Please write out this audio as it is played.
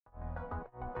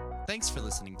Thanks for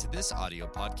listening to this audio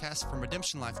podcast from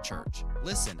Redemption Life Church.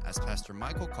 Listen as Pastor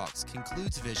Michael Cox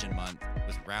concludes Vision Month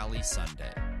with Rally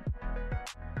Sunday.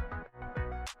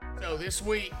 So this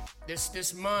week,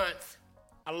 this month,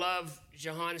 I love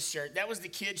Jahan's shirt. That was the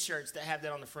kids' shirts that have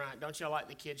that on the front. Don't y'all like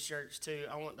the kids' shirts too?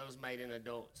 I want those made in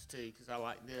adults too because I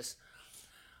like this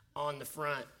on the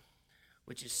front,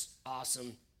 which is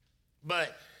awesome.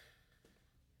 But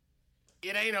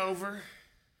it ain't over.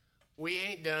 We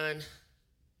ain't done.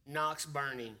 Knox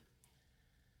burning.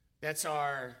 That's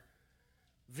our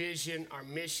vision, our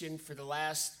mission for the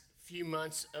last few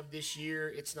months of this year.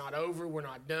 It's not over. We're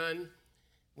not done.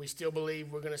 We still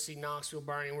believe we're going to see Knoxville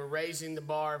burning. We're raising the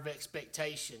bar of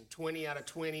expectation, 20 out of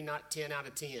 20, not 10 out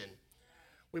of 10.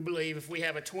 We believe if we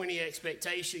have a 20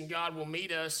 expectation, God will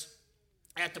meet us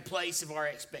at the place of our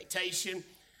expectation.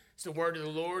 It's the word of the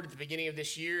Lord at the beginning of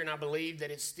this year, and I believe that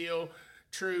it's still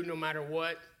true no matter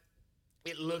what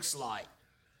it looks like.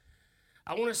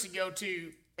 I want us to go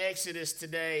to Exodus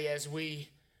today as we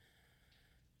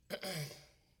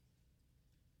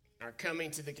are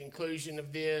coming to the conclusion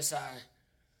of this.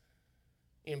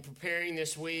 In preparing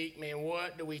this week, man,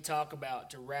 what do we talk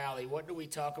about to rally? What do we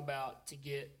talk about to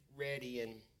get ready?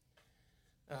 And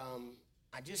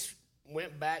I just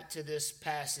went back to this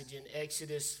passage in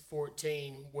Exodus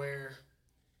 14 where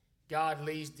God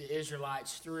leads the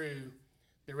Israelites through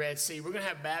the Red Sea. We're going to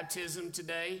have baptism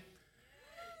today.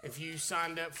 If you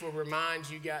signed up for Remind,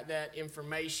 you got that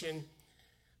information.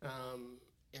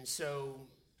 And so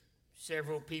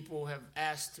several people have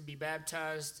asked to be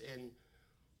baptized, and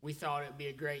we thought it'd be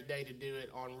a great day to do it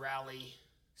on Rally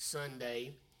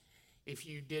Sunday. If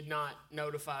you did not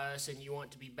notify us and you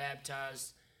want to be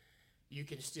baptized, you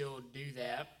can still do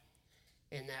that,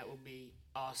 and that will be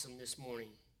awesome this morning.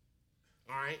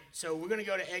 All right, so we're going to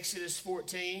go to Exodus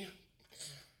 14.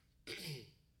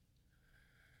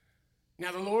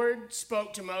 Now the Lord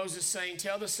spoke to Moses, saying,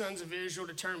 "Tell the sons of Israel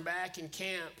to turn back and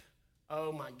camp."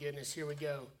 Oh my goodness, here we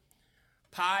go.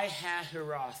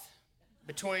 Pi-hahiroth,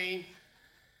 between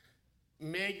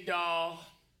Migdal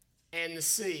and the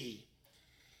sea.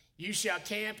 You shall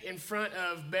camp in front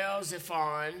of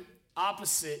Baal-zephon,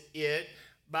 opposite it,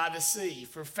 by the sea.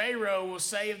 For Pharaoh will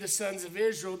say of the sons of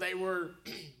Israel, they were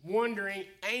wandering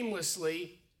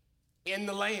aimlessly in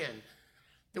the land.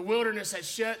 The wilderness had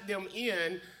shut them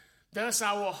in. Thus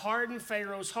I will harden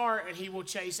Pharaoh's heart, and he will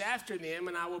chase after them,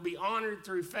 and I will be honored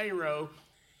through Pharaoh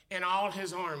and all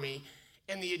his army.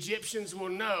 And the Egyptians will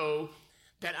know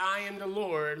that I am the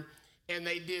Lord, and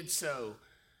they did so.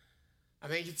 I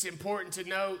think it's important to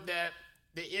note that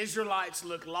the Israelites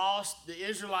looked lost. The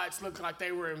Israelites looked like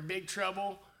they were in big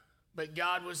trouble, but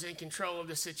God was in control of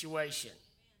the situation.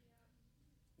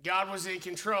 God was in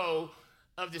control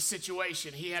of the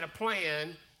situation. He had a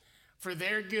plan for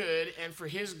their good and for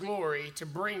his glory to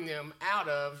bring them out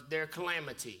of their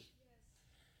calamity.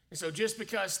 And so just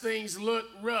because things look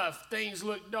rough, things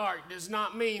look dark, does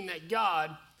not mean that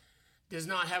God does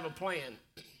not have a plan.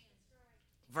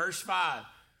 Verse 5,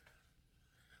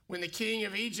 when the king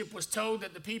of Egypt was told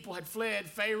that the people had fled,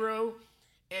 Pharaoh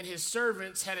and his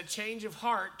servants had a change of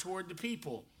heart toward the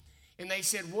people. And they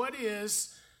said, "What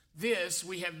is this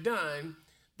we have done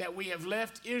that we have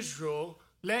let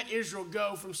Israel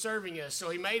go from serving us?"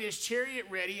 So he made his chariot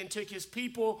ready and took his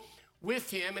people with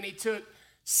him, and he took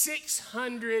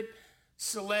 600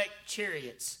 select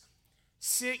chariots.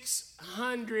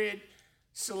 600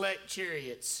 select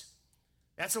chariots.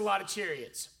 That's a lot of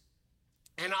chariots.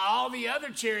 And all the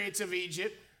other chariots of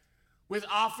Egypt with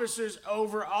officers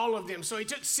over all of them. So he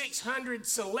took 600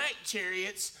 select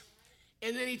chariots,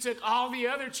 and then he took all the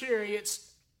other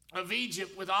chariots of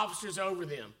Egypt with officers over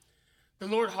them. The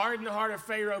Lord hardened the heart of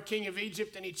Pharaoh, king of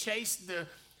Egypt, and he chased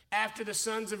after the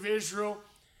sons of Israel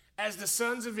as the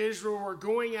sons of Israel were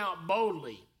going out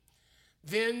boldly.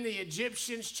 Then the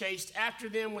Egyptians chased after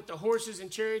them with the horses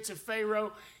and chariots of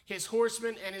Pharaoh, his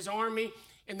horsemen, and his army,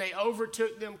 and they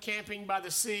overtook them camping by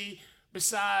the sea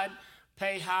beside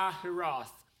Pi-hahiroth,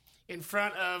 in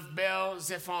front of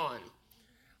Baal-zephon.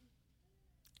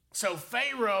 So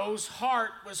Pharaoh's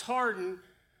heart was hardened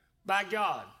by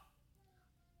God.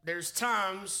 There's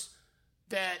times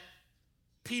that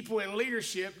people in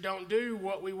leadership don't do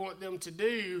what we want them to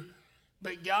do,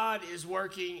 but God is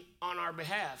working on our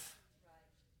behalf.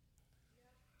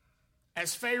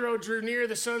 As Pharaoh drew near,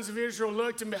 the sons of Israel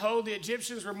looked, and behold, the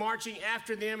Egyptians were marching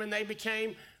after them, and they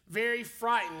became very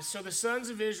frightened. So the sons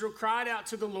of Israel cried out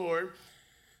to the Lord.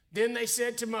 Then they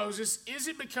said to Moses, "Is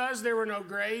it because there were no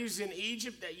graves in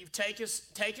Egypt that you've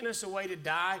taken us away to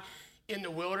die in the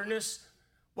wilderness?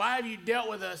 Why have you dealt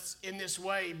with us in this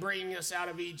way, bringing us out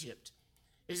of Egypt?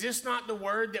 Is this not the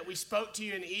word that we spoke to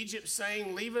you in Egypt,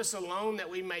 saying, leave us alone that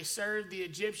we may serve the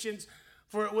Egyptians?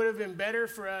 For it would have been better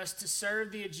for us to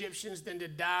serve the Egyptians than to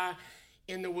die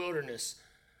in the wilderness.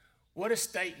 What a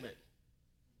statement.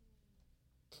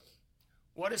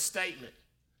 What a statement.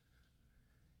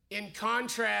 In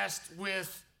contrast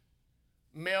with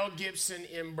Mel Gibson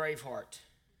in Braveheart.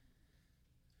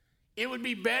 It would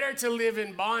be better to live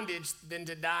in bondage than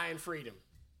to die in freedom.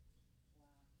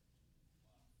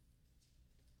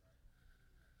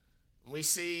 We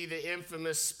see the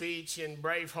infamous speech in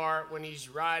Braveheart when he's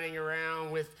riding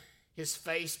around with his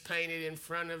face painted in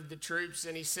front of the troops,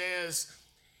 and he says,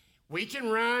 we can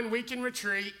run, we can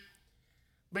retreat,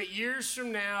 but years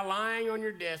from now, lying on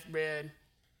your deathbed,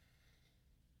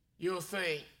 you'll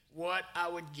think, what I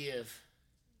would give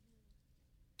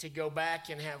to go back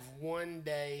and have one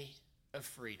day of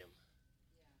freedom,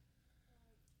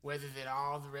 rather than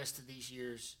all the rest of these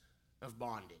years of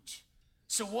bondage.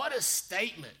 So what a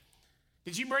statement.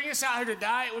 Did you bring us out here to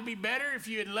die? It would be better if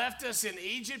you had left us in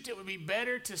Egypt. It would be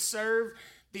better to serve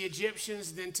the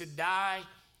Egyptians than to die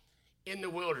in the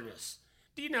wilderness.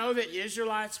 Do you know that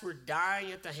Israelites were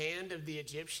dying at the hand of the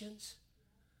Egyptians?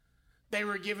 They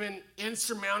were given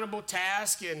insurmountable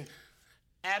tasks and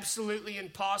absolutely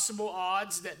impossible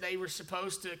odds that they were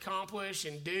supposed to accomplish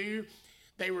and do.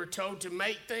 They were told to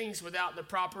make things without the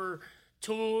proper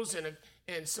tools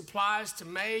and supplies to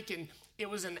make, and it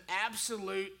was an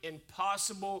absolute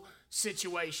impossible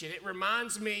situation. It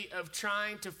reminds me of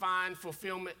trying to find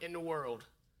fulfillment in the world.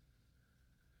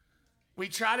 We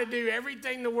try to do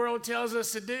everything the world tells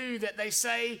us to do that they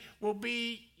say you'll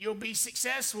be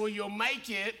successful, you'll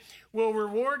make it, will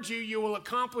reward you, you will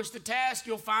accomplish the task,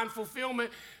 you'll find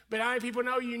fulfillment. But how many people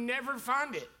know you never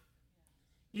find it?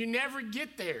 You never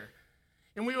get there.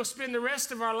 And we will spend the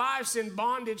rest of our lives in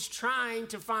bondage trying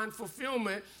to find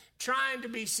fulfillment, trying to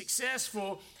be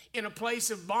successful in a place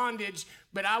of bondage,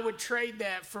 but I would trade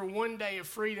that for one day of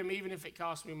freedom, even if it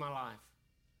cost me my life.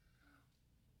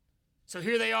 So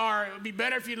here they are. It would be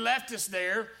better if you left us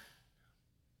there.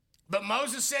 But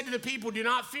Moses said to the people, do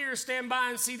not fear, stand by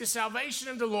and see the salvation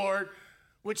of the Lord,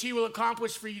 which he will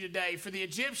accomplish for you today. For the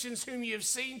Egyptians whom you have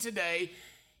seen today,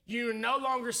 you will no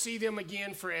longer see them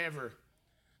again forever.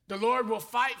 The Lord will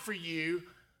fight for you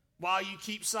while you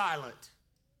keep silent.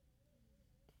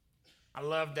 I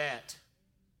love that.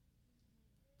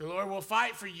 The Lord will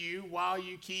fight for you while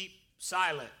you keep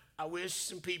silent. I wish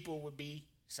some people would be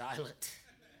silent.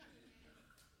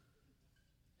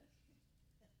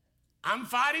 I'm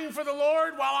fighting for the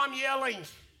Lord while I'm yelling.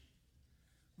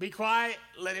 Be quiet,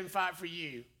 let him fight for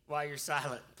you while you're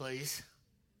silent, please.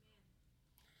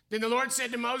 Then the Lord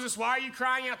said to Moses, why are you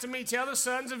crying out to me? Tell the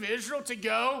sons of Israel to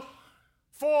go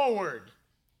forward.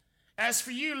 As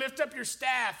for you, lift up your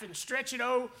staff and stretch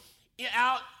out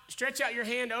your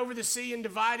hand over the sea and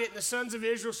divide it, and the sons of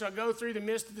Israel shall go through the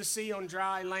midst of the sea on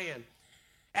dry land.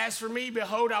 As for me,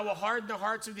 behold, I will harden the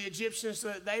hearts of the Egyptians so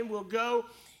that they will go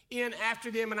in after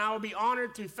them, and I will be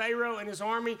honored through Pharaoh and his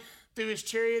army, through his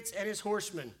chariots and his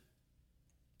horsemen.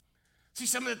 See,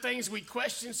 some of the things we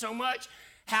question so much,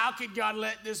 how could God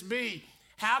let this be?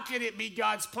 How could it be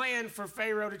God's plan for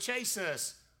Pharaoh to chase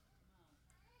us?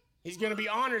 He's going to be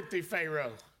honored through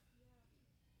Pharaoh.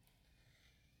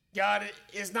 God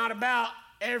is not about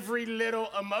every little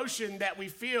emotion that we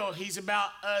feel. He's about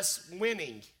us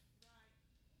winning.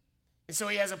 And so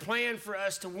he has a plan for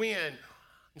us to win.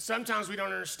 And sometimes we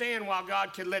don't understand why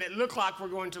God could let it look like we're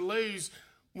going to lose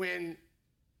when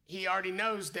he already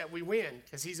knows that we win,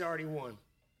 because he's already won.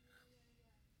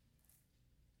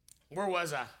 Where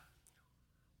was I?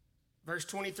 Verse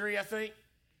 23, I think.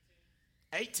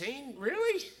 18?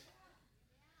 Really?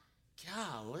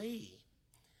 Golly.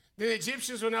 The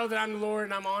Egyptians will know that I'm the Lord,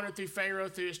 and I'm honored through Pharaoh,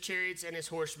 through his chariots and his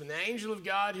horsemen. The angel of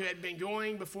God who had been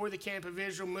going before the camp of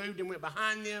Israel moved and went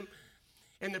behind them,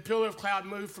 and the pillar of cloud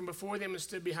moved from before them and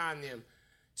stood behind them.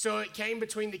 So it came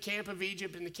between the camp of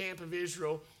Egypt and the camp of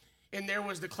Israel, and there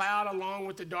was the cloud along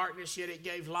with the darkness, yet it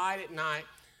gave light at night.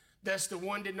 Thus the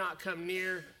one did not come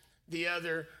near the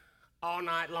other all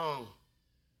night long.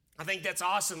 I think that's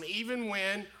awesome. Even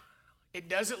when it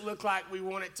doesn't look like we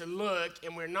want it to look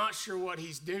and we're not sure what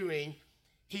he's doing,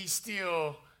 he's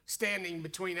still standing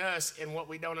between us and what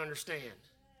we don't understand.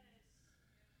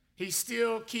 He's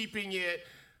still keeping it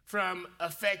from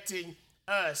affecting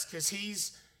us because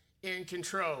he's in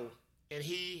control and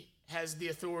he has the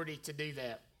authority to do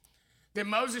that. Then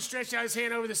Moses stretched out his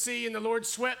hand over the sea, and the Lord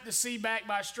swept the sea back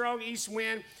by a strong east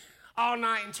wind all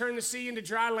night and turned the sea into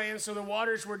dry land, so the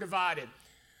waters were divided.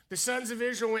 The sons of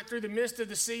Israel went through the midst of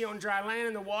the sea on dry land,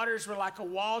 and the waters were like a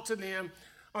wall to them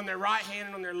on their right hand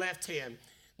and on their left hand.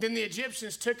 Then the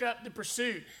Egyptians took up the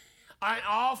pursuit.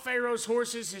 All Pharaoh's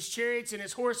horses, his chariots, and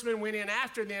his horsemen went in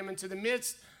after them into the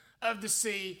midst of the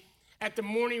sea. At the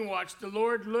morning watch, the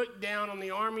Lord looked down on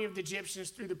the army of the Egyptians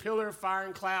through the pillar of fire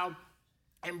and cloud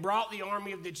and brought the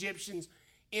army of the Egyptians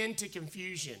into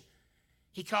confusion.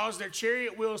 He caused their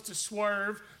chariot wheels to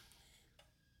swerve,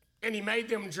 and he made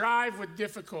them drive with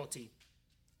difficulty.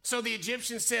 So the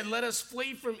Egyptians said, "Let us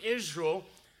flee from Israel,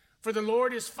 for the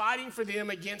Lord is fighting for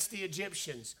them against the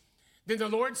Egyptians." Then the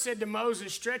Lord said to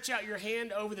Moses, "Stretch out your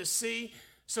hand over the sea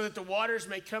so that the waters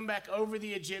may come back over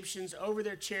the Egyptians, over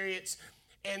their chariots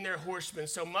and their horsemen."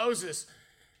 So Moses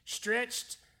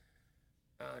stretched,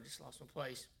 I just lost my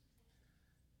place.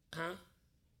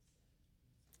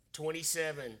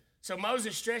 27. So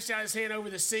Moses stretched out his hand over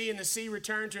the sea, and the sea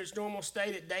returned to its normal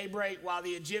state at daybreak while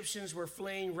the Egyptians were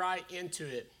fleeing right into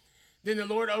it. Then the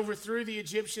Lord overthrew the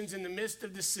Egyptians in the midst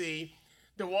of the sea.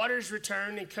 The waters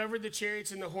returned and covered the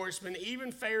chariots and the horsemen,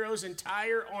 even Pharaoh's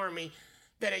entire army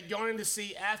that had gone into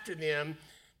sea after them.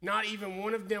 Not even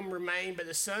one of them remained, but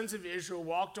the sons of Israel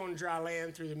walked on dry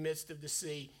land through the midst of the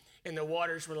sea, and the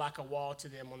waters were like a wall to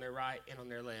them on their right and on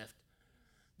their left.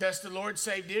 Thus the Lord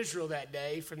saved Israel that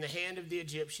day from the hand of the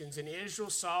Egyptians, and Israel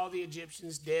saw the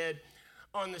Egyptians dead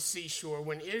on the seashore.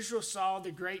 When Israel saw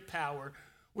the great power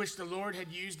which the Lord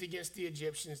had used against the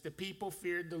Egyptians, the people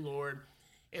feared the Lord,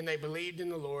 and they believed in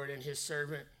the Lord and his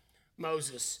servant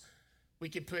Moses. We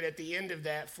could put at the end of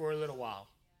that for a little while,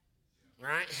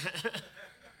 right?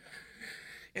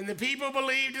 And the people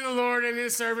believed in the Lord and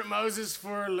his servant Moses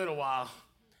for a little while,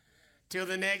 till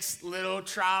the next little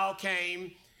trial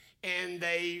came, and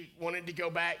they wanted to go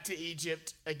back to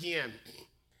Egypt again.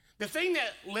 The thing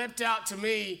that leapt out to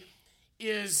me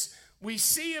is we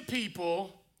see a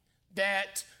people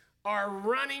that are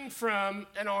running from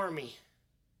an army,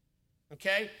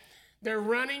 okay? They're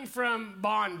running from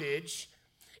bondage,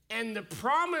 and the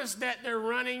promise that they're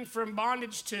running from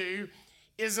bondage to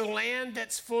is a land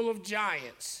that's full of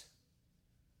giants,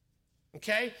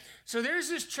 okay? So there's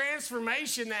this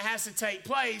transformation that has to take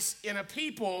place in a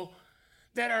people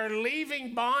that are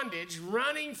leaving bondage,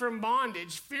 running from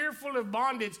bondage, fearful of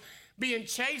bondage, being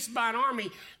chased by an army.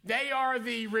 They are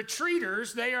the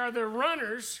retreaters. They are the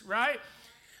runners, right?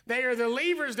 They are the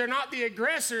leavers. They're not the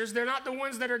aggressors. They're not the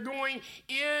ones that are going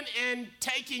in and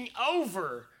taking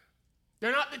over.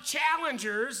 They're not the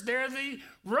challengers. They're the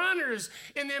runners.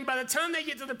 And then by the time they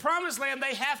get to the promised land,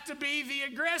 they have to be the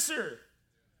aggressor.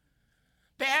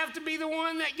 They have to be the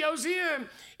one that goes in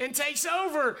and takes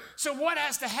over. So what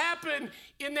has to happen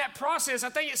in that process? I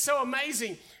think it's so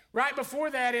amazing. Right before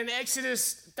that, in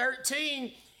Exodus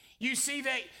 13, you see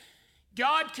that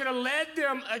God could have led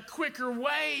them a quicker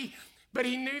way, but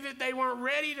he knew that they weren't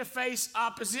ready to face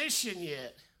opposition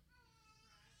yet.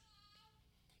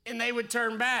 And they would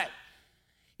turn back.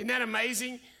 Isn't that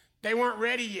amazing? They weren't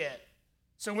ready yet.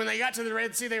 So when they got to the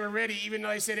Red Sea, they were ready, even though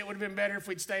they said it would have been better if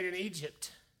we'd stayed in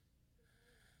Egypt.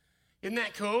 Isn't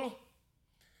that cool?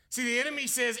 See, the enemy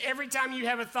says every time you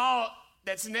have a thought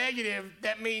that's negative,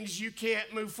 that means you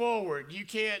can't move forward. You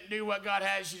can't do what God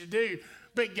has you to do.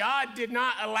 But God did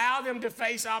not allow them to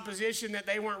face opposition that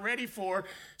they weren't ready for.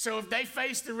 So if they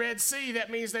faced the Red Sea, that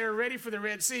means they were ready for the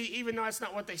Red Sea, even though that's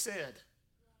not what they said.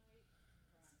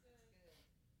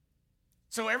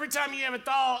 So every time you have a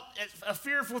thought, a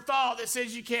fearful thought that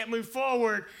says you can't move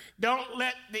forward, don't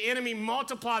let the enemy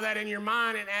multiply that in your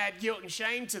mind and add guilt and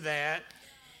shame to that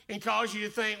and cause you to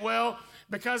think, well,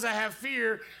 because I have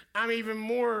fear, I'm even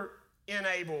more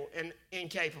unable and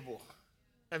incapable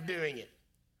of doing it.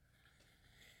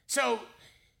 So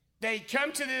they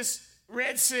come to this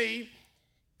Red Sea,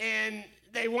 and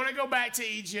they want to go back to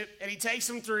Egypt, and he takes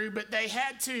them through, but they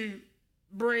had to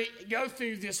go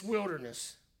through this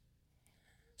wilderness.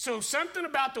 So something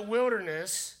about the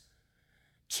wilderness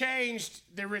changed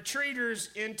the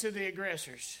retreaters into the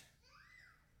aggressors.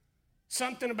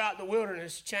 Something about the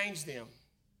wilderness changed them.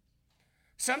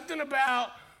 Something about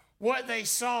what they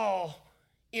saw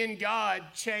in God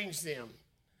changed them.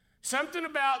 Something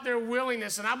about their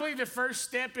willingness, and I believe the first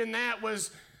step in that was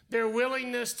their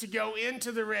willingness to go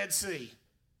into the Red Sea.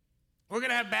 We're going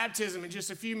to have baptism in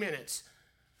just a few minutes.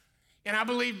 And I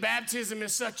believe baptism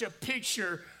is such a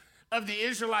picture of the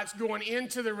Israelites going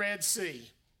into the Red Sea.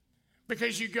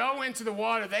 Because you go into the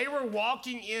water, they were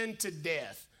walking into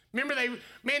death. Remember,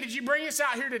 did you bring us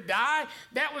out here to die?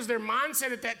 That was their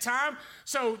mindset at that time.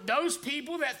 So those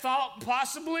people that thought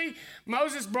possibly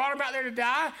Moses brought them out there to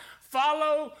die,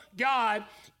 follow God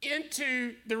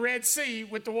into the Red Sea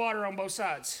with the water on both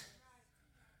sides.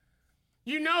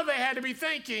 You know they had to be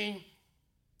thinking,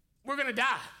 we're going to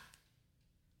die.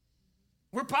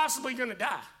 We're possibly going to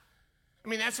die. I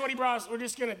mean, that's what he brought us. We're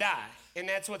just going to die, and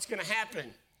that's what's going to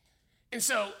happen. And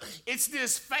so it's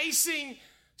this facing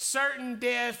certain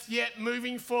death, yet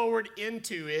moving forward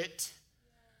into it,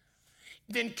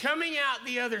 then coming out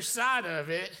the other side of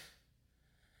it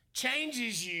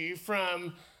changes you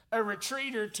from a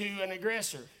retreater to an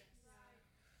aggressor.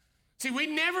 See, we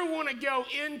never want to go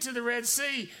into the Red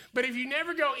Sea, but if you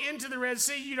never go into the Red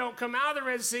Sea, you don't come out of the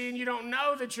Red Sea, and you don't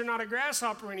know that you're not a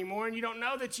grasshopper anymore, and you don't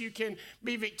know that you can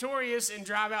be victorious and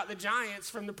drive out the giants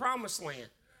from the promised land.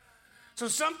 So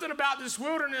something about this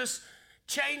wilderness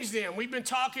changed them. We've been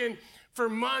talking for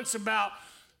months about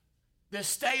the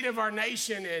state of our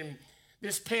nation and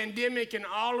this pandemic and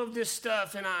all of this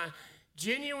stuff, and I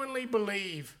genuinely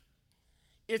believe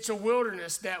it's a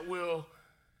wilderness that will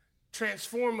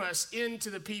transform us into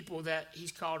the people that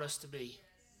he's called us to be.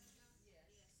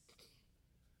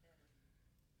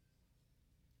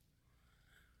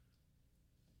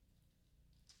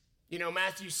 You know,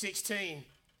 Matthew 16,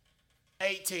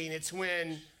 18, it's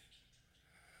when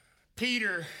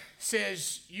Peter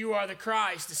says, "You are the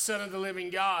Christ, the Son of the living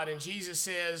God." And Jesus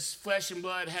says, "Flesh and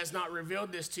blood has not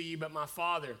revealed this to you, but my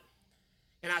Father.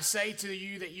 And I say to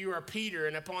you that you are Peter,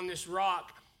 and upon this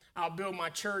rock I'll build my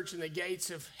church, and the gates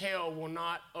of hell will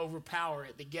not overpower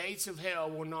it." The gates of hell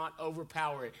will not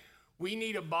overpower it. We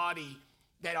need a body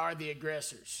that are the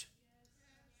aggressors.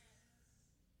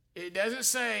 It doesn't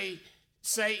say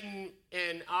Satan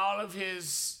and all of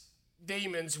his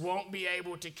demons won't be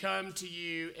able to come to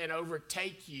you and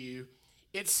overtake you.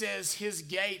 It says his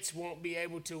gates won't be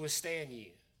able to withstand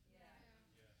you.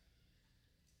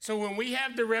 So when we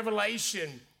have the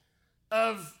revelation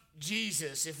of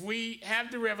Jesus, if we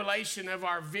have the revelation of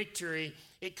our victory,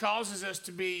 it causes us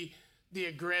to be the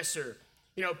aggressor.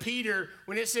 You know, Peter,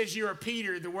 when it says you are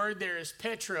Peter, the word there is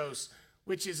Petros,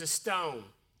 which is a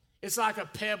stone. It's like a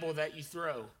pebble that you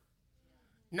throw.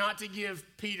 Not to give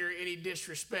Peter any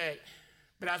disrespect,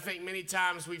 but I think many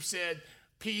times we've said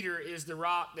Peter is the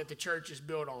rock that the church is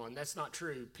built on. That's not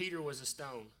true. Peter was a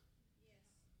stone.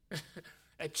 Yes.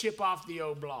 A chip off the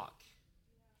old block,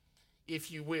 if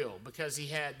you will, because he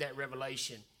had that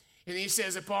revelation. And he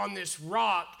says, upon this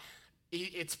rock,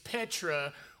 it's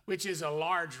Petra, which is a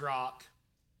large rock,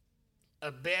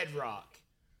 a bedrock,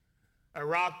 a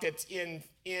rock that's in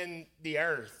the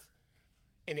earth.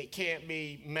 And it can't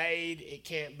be made, it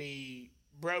can't be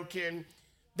broken.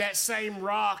 That same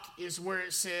rock is where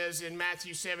it says in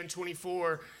Matthew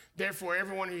 7:24, "Therefore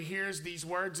everyone who hears these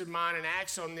words of mine and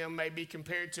acts on them may be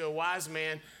compared to a wise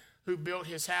man who built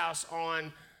his house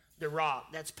on the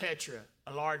rock." That's Petra,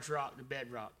 a large rock, the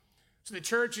bedrock. So the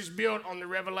church is built on the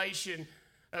revelation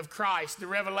of Christ, the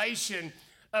revelation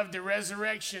of the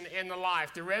resurrection and the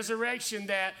life, the resurrection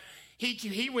that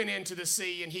he went into the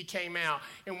sea and he came out,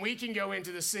 and we can go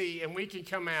into the sea and we can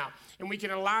come out, and we can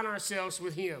align ourselves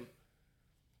with him.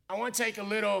 I want to take a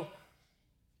little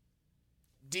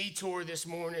detour this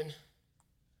morning.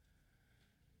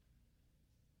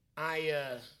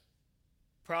 I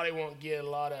probably won't get a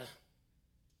lot of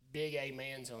big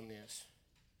amens on this,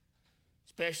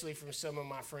 especially from some of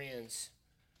my friends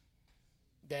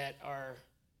that are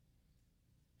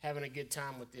having a good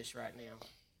time with this right now.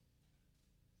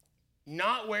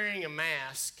 Not wearing a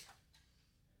mask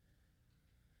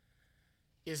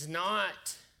is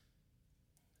not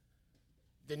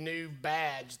the new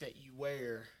badge that you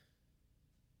wear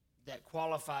that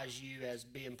qualifies you as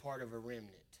being part of a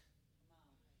remnant.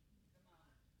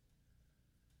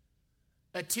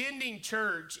 Attending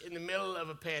church in the middle of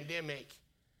a pandemic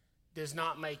does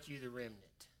not make you the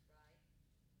remnant.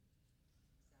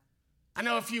 I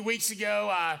know a few weeks ago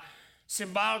I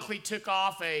symbolically took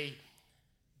off a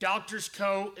doctor's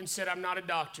coat and said, "I'm not a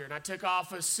doctor." And I took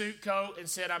off a suit coat and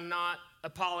said, "I'm not a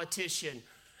politician.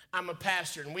 I'm a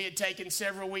pastor." And we had taken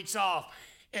several weeks off.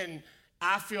 And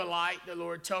I feel like the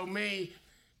Lord told me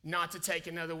not to take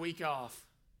another week off,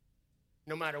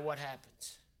 no matter what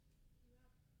happens.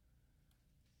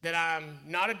 That I'm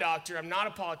not a doctor, I'm not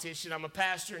a politician, I'm a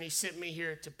pastor, and he sent me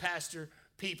here to pastor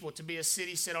people, to be a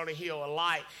city set on a hill, a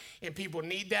light. And people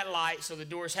need that light, so the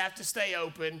doors have to stay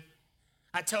open.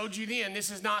 I told you then, this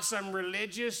is not some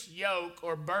religious yoke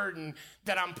or burden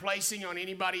that I'm placing on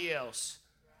anybody else.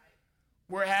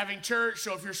 We're having church,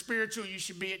 so if you're spiritual, you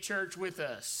should be at church with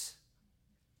us.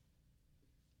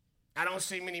 I don't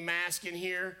see many masks in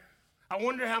here. I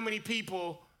wonder how many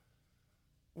people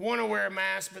want to wear a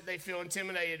mask, but they feel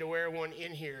intimidated to wear one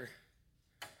in here.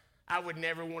 I would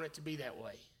never want it to be that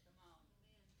way.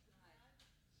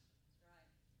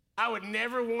 I would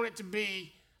never want it to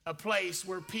be a place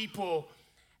where people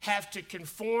have to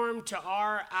conform to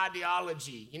our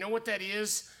ideology. You know what that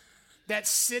is? that's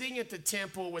sitting at the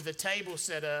temple with a table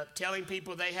set up, telling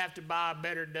people they have to buy a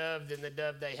better dove than the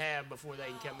dove they have before they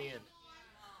can come in.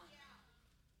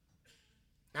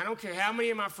 I don't care how many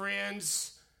of my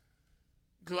friends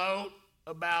gloat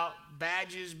about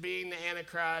badges being the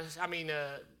Antichrist,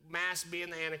 mass being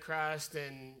the Antichrist,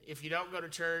 and if you don't go to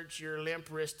church, you're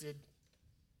limp-wristed.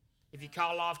 If you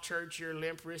call off church, you're a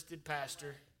limp-wristed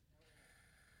pastor.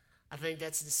 I think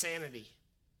that's insanity.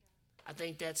 I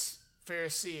think that's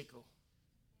Pharisaical.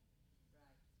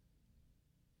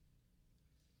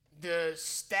 The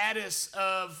status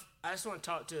of, I just want to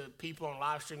talk to people on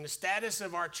live stream, the status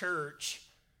of our church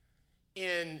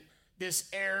in this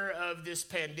era of this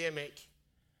pandemic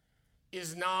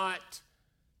is not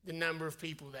the number of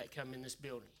people that come in this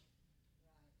building.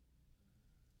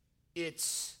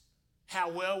 It's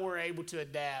how well we're able to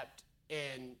adapt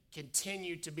and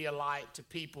continue to be a light to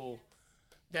people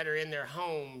that are in their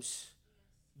homes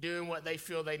doing what they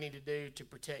feel they need to do to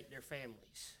protect their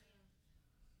families.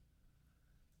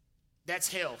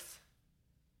 That's health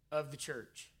of the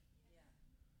church.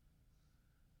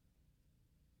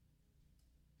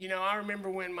 You know, I remember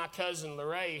when my cousin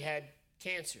Lorraine had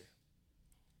cancer.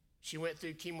 She went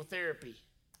through chemotherapy.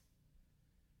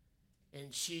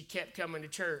 And she kept coming to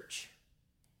church.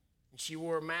 And she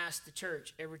wore a mask to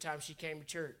church every time she came to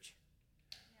church.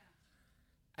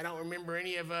 I don't remember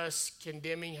any of us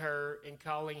condemning her and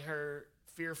calling her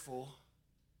fearful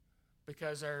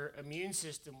because her immune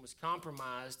system was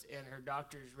compromised and her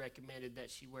doctors recommended that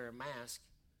she wear a mask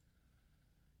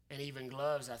and even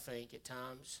gloves, I think, at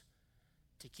times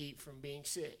to keep from being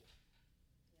sick.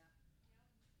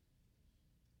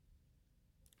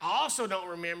 I also don't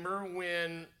remember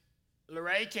when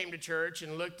Lorraine came to church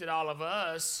and looked at all of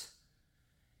us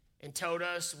and told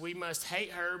us we must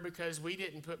hate her because we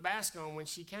didn't put masks on when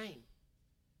she came.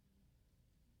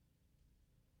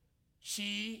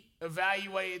 She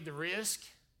evaluated the risk.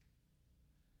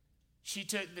 She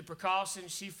took the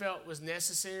precautions she felt was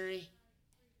necessary,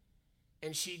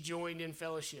 and she joined in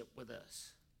fellowship with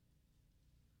us.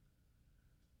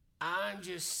 I'm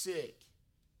just sick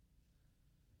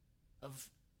of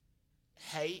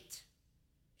hate,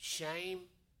 shame,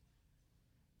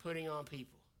 putting on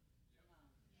people.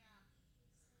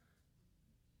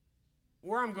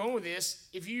 Where I'm going with this,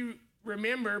 if you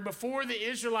remember, before the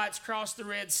Israelites crossed the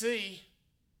Red Sea,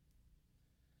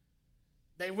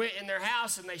 they went in their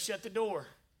house and they shut the door.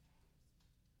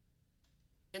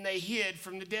 And they hid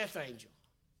from the death angel.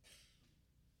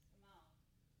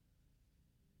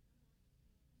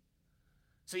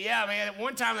 So yeah, man, at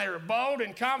one time they were bold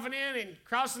and confident in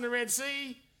crossing the Red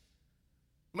Sea,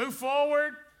 move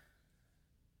forward.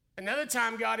 Another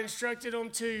time God instructed them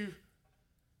to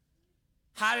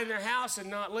hide in their house and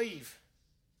not leave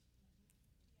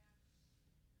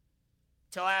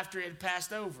till after it had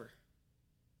passed over.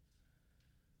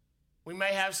 We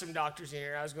may have some doctors in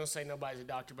here. I was going to say nobody's a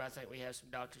doctor, but I think we have some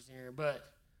doctors in here.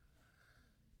 But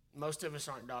most of us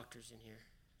aren't doctors in here.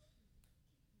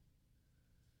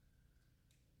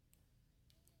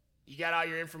 You got all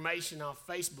your information off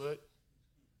Facebook.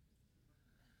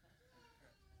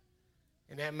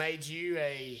 And that made you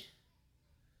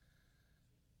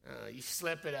you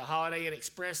slept at a Holiday Inn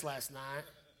Express last night.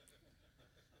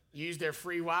 Used their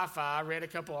free Wi-Fi. Read a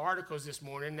couple of articles this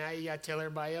morning. Now you got to tell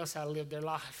everybody else how to live their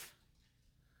life.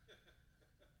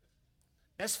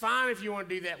 That's fine if you want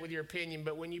to do that with your opinion,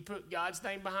 but when you put God's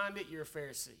name behind it, you're a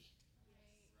Pharisee.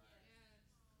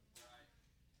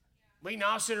 We can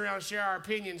all sit around and share our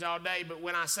opinions all day, but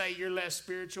when I say you're less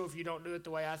spiritual if you don't do it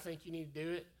the way I think you need to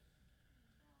do it,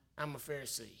 I'm a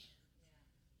Pharisee.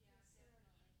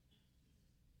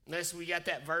 Unless we got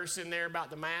that verse in there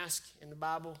about the mask in the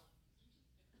Bible,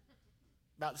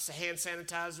 about the hand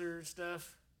sanitizer and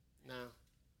stuff. No.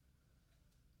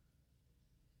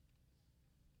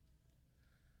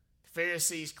 The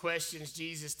Pharisees questioned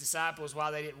Jesus' disciples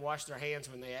why they didn't wash their hands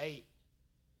when they ate,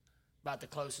 about the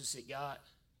closest it got.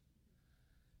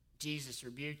 Jesus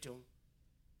rebuked them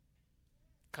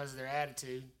because of their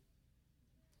attitude.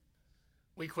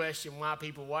 We question why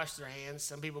people wash their hands.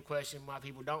 Some people question why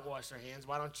people don't wash their hands.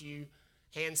 Why don't you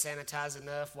hand sanitize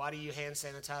enough? Why do you hand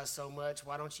sanitize so much?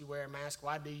 Why don't you wear a mask?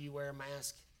 Why do you wear a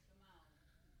mask?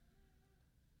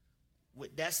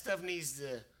 That stuff needs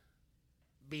to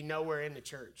be nowhere in the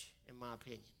church, in my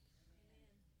opinion.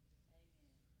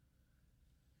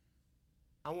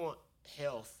 I want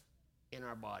health in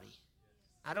our body.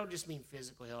 I don't just mean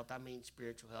physical health, I mean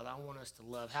spiritual health. I want us to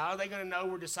love. How are they going to know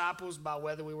we're disciples? By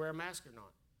whether we wear a mask or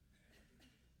not.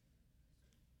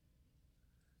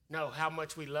 No, how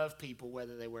much we love people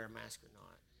whether they wear a mask or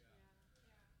not.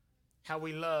 How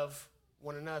we love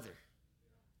one another.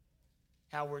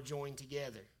 how we're joined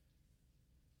together.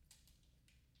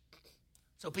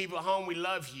 So people at home, we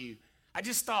love you. I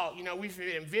just thought, we've been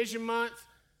in Vision Month.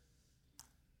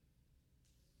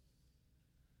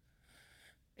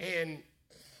 And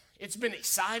it's been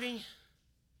exciting.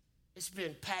 It's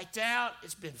been packed out.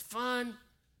 It's been fun.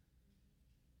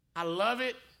 I love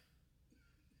it.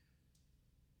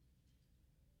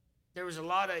 There was a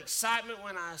lot of excitement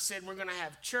when I said we're going to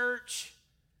have church,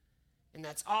 and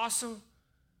that's awesome.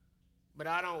 But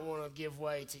I don't want to give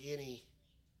way to any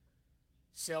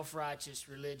self-righteous,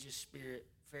 religious spirit,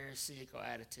 pharisaical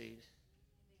attitude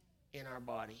in our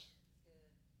body.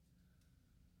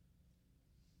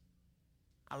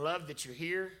 I love that you're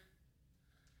here.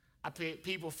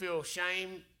 People feel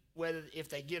shame if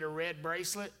they get a red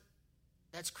bracelet.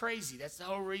 That's crazy. That's the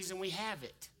whole reason we have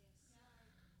it.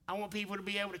 I want people to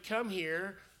be able to come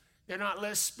here. They're not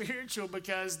less spiritual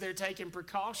because they're taking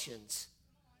precautions.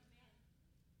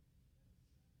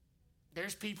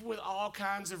 There's people with all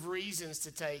kinds of reasons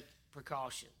to take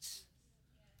precautions.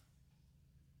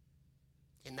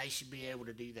 And they should be able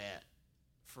to do that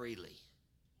freely.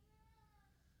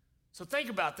 So think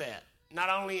about that, not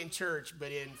only in church,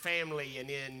 but in family and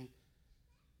in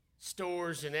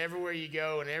stores and everywhere you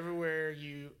go and everywhere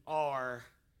you are.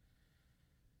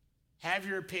 Have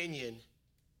your opinion,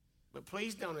 but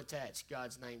please don't attach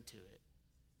God's name to it,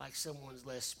 like someone's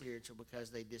less spiritual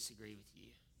because they disagree with you.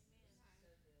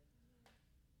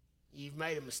 You've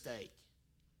made a mistake.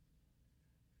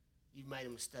 You've made a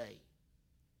mistake.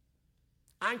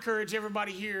 I encourage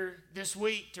everybody here this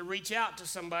week to reach out to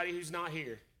somebody who's not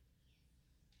here.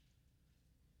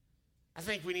 I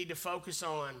think we need to focus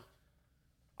on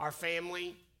our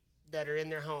family that are in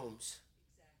their homes.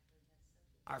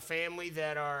 Our family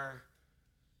that are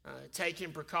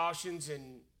taking precautions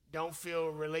and don't feel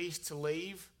released to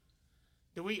leave.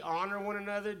 Do we honor one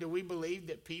another? Do we believe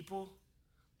that people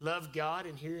love God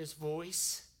and hear his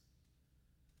voice?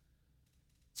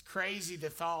 It's crazy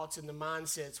the thoughts and the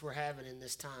mindsets we're having in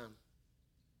this time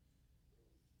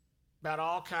about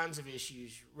all kinds of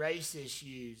issues, race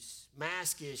issues,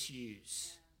 mask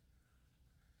issues.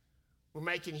 We're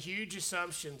making huge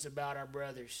assumptions about our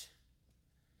brothers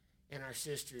and our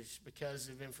sisters because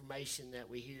of information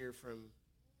that we hear from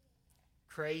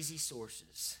crazy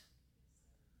sources.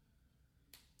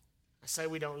 I say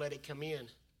we don't let it come in.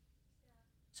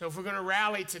 So if we're going to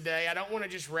rally today, I don't want to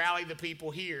just rally the people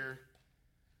here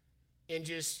and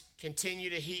just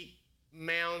continue to heap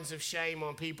mounds of shame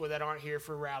on people that aren't here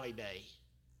for rally day.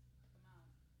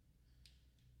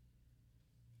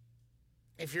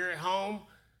 If you're at home,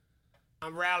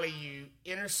 I'm rallying you.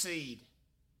 Intercede.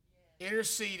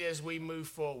 Intercede as we move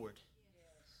forward.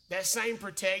 That same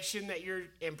protection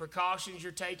and precautions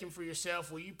you're taking for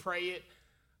yourself, will you pray it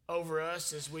over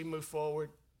us as we move forward?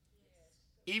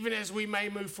 Even as we may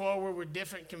move forward with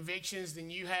different convictions than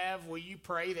you have, will you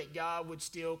pray that God would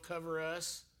still cover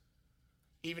us,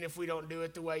 even if we don't do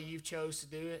it the way you've chose to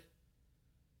do it?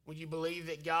 Would you believe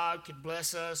that God could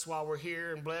bless us while we're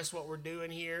here and bless what we're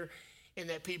doing here, and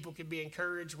that people could be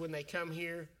encouraged when they come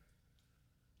here?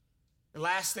 The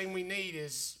last thing we need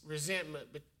is resentment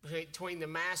between the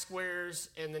mask wearers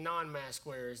and the non-mask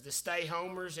wearers, the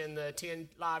stay-homers and the attend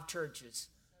live churches.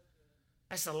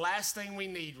 That's the last thing we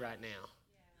need right now.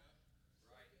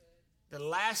 The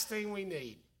last thing we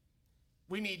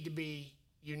need to be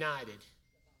united.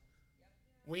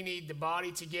 We need the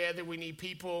body together. We need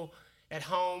people at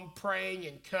home praying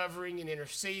and covering and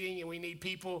interceding. And we need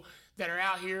people that are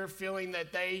out here feeling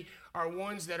that they are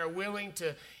ones that are willing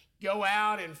to go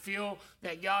out and feel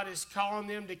that God is calling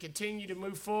them to continue to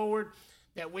move forward,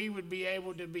 that we would be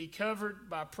able to be covered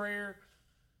by prayer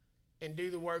and do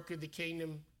the work of the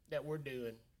kingdom that we're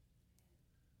doing.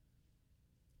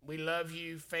 We love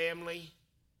you, family.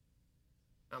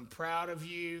 I'm proud of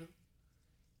you.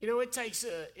 It takes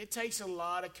a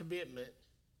lot of commitment.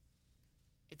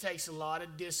 It takes a lot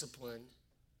of discipline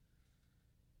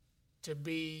to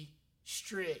be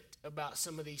strict about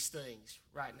some of these things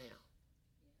right now.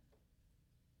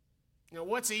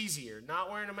 What's easier, not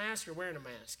wearing a mask or wearing a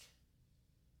mask?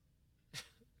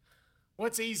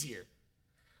 What's easier?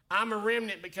 I'm a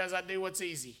remnant because I do what's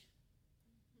easy.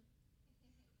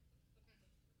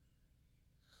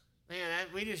 Man,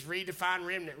 we just redefined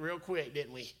remnant real quick,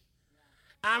 didn't we?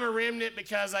 I'm a remnant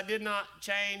because I did not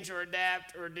change or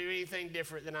adapt or do anything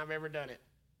different than I've ever done it.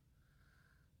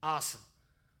 Awesome.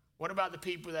 What about the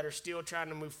people that are still trying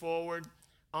to move forward,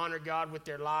 honor God with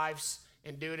their lives,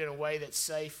 and do it in a way that's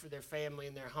safe for their family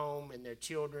and their home and their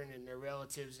children and their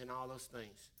relatives and all those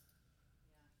things?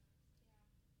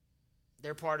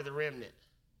 They're part of the remnant.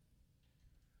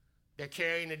 They're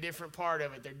carrying a different part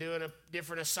of it. They're doing a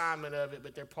different assignment of it,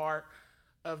 but they're part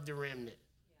of the remnant.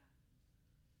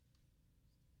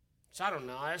 So I don't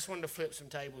know. I just wanted to flip some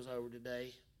tables over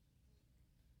today.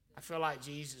 I feel like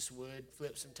Jesus would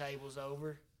flip some tables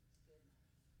over.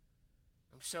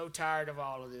 I'm so tired of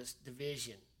all of this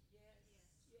division.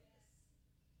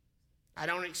 I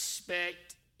don't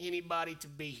expect anybody to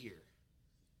be here.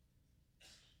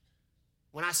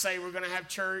 When I say we're going to have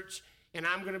church and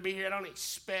I'm going to be here, I don't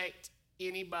expect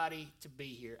anybody to be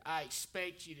here. I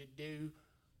expect you to do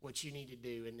what you need to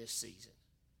do in this season.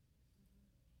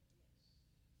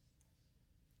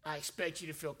 I expect you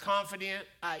to feel confident.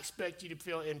 I expect you to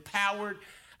feel empowered.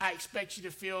 I expect you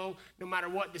to feel, no matter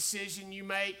what decision you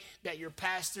make, that your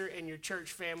pastor and your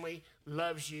church family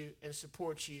loves you and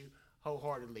supports you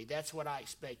wholeheartedly. That's what I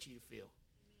expect you to feel.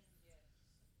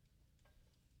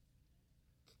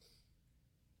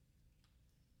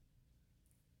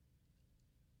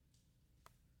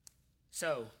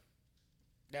 So,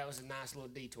 that was a nice little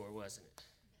detour, wasn't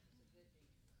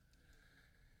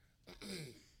it?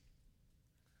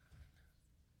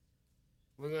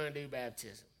 We're going to do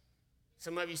baptism.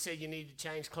 Some of you said you need to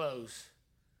change clothes.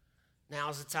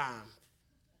 Now's the time.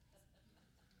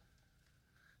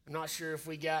 I'm not sure if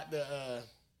we got the,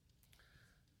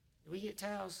 did we get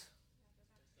towels?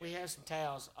 We have some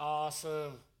towels.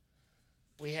 Awesome.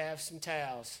 We have some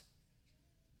towels.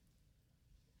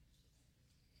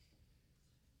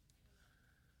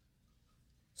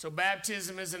 So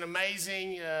baptism is an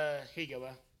amazing, here you go,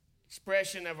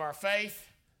 expression of our faith.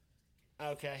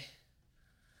 Okay.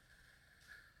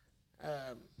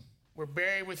 We're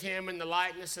buried with him in the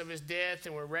likeness of his death,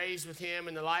 and we're raised with him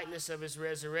in the likeness of his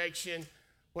resurrection.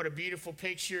 What a beautiful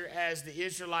picture as the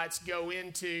Israelites go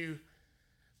into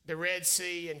the Red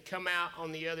Sea and come out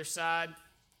on the other side.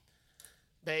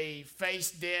 They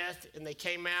faced death, and they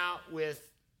came out with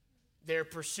their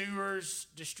pursuers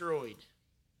destroyed,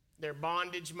 their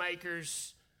bondage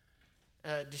makers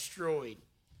destroyed.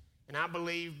 And I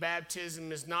believe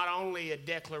baptism is not only a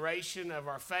declaration of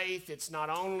our faith, it's not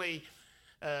only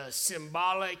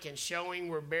symbolic and showing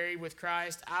we're buried with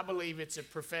Christ. I believe it's a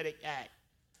prophetic act.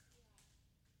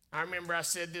 I remember I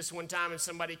said this one time, and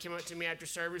somebody came up to me after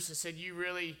service and said, "You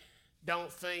really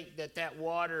don't think that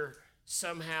water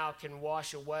somehow can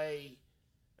wash away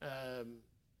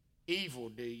evil,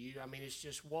 do you? I mean, it's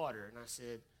just water." And I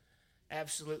said,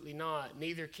 "Absolutely not.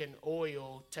 Neither can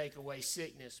oil take away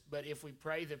sickness. But if we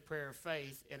pray the prayer of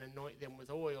faith and anoint them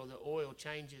with oil, the oil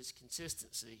changes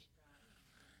consistency.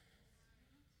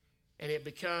 And it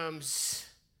becomes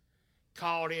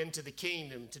called into the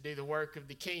kingdom to do the work of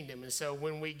the kingdom. And so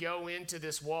when we go into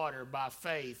this water by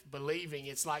faith, believing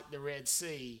it's like the Red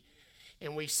Sea,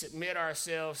 and we submit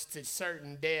ourselves to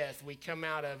certain death, we come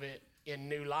out of it in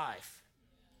new life.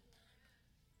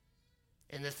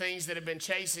 And the things that have been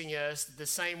chasing us, the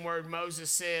same word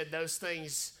Moses said, those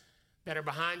things that are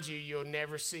behind you, you'll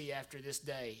never see after this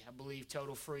day. I believe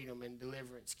total freedom and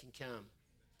deliverance can come.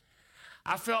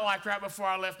 I felt like right before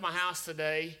I left my house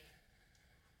today,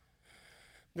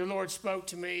 the Lord spoke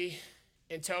to me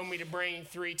and told me to bring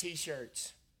 3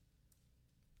 T-shirts.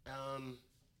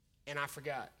 And I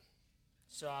forgot.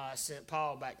 So I sent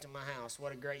Paul back to my house.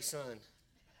 What a great son.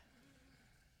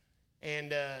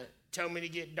 And told me to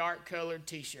get dark-colored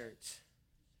T-shirts.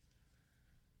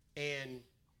 And,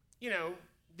 you know,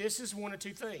 this is one of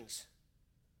 2 things.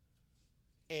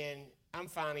 And I'm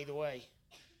fine either way.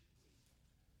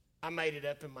 I made it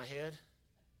up in my head.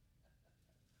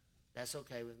 That's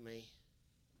okay with me.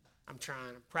 I'm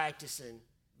practicing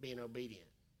being obedient.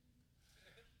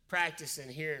 Practicing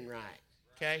hearing right,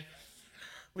 okay?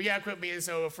 We got to quit being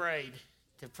so afraid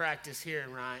to practice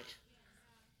hearing right.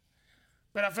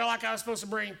 But I felt like I was supposed to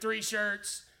bring 3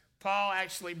 shirts. Paul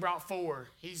actually brought 4.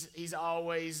 He's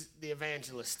always the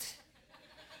evangelist.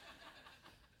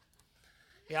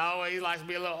 He always likes to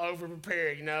be a little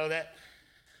over-prepared, you know, that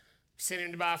send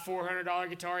him to buy a $400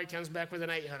 guitar, he comes back with an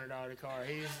 $800 guitar.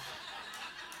 He's...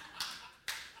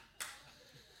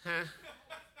 Huh?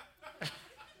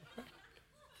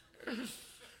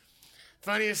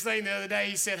 Funniest thing the other day,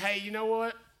 he said, "Hey, you know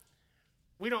what?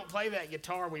 We don't play that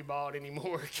guitar we bought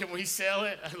anymore. Can we sell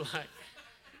it?" I'm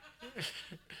like,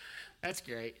 that's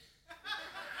great.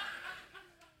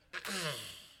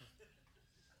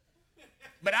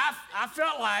 But I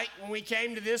felt like when we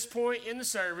came to this point in the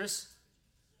service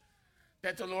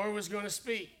that the Lord was going to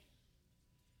speak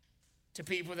to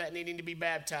people that needing to be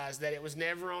baptized, that it was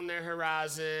never on their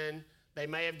horizon. They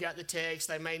may have got the text,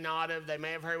 they may not have. They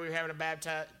may have heard we were having a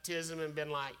baptism and been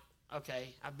like, okay,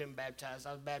 I've been baptized.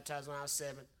 I was baptized when I was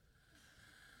 7.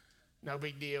 No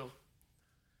big deal.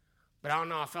 But I don't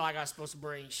know. I feel like I was supposed to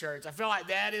bring shirts. I feel like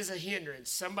that is a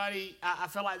hindrance. I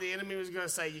feel like the enemy was going to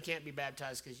say you can't be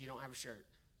baptized because you don't have a shirt.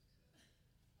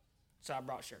 So I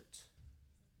brought shirts.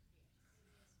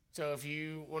 So if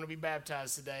you want to be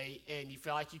baptized today and you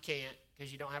feel like you can't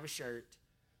because you don't have a shirt,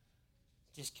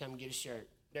 just come get a shirt.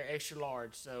 They're extra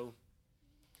large, so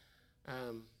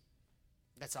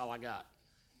that's all I got.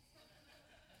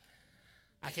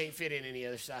 I can't fit in any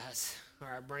other size. All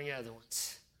right, bring other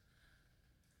ones.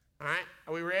 All right,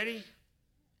 are we ready?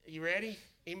 Are you ready?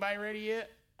 Anybody ready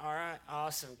yet? All right,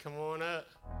 awesome. Come on up.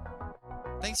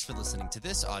 Thanks for listening to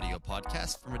this audio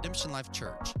podcast from Redemption Life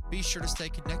Church. Be sure to stay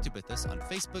connected with us on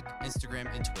Facebook, Instagram,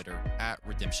 and Twitter at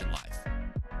Redemption Life.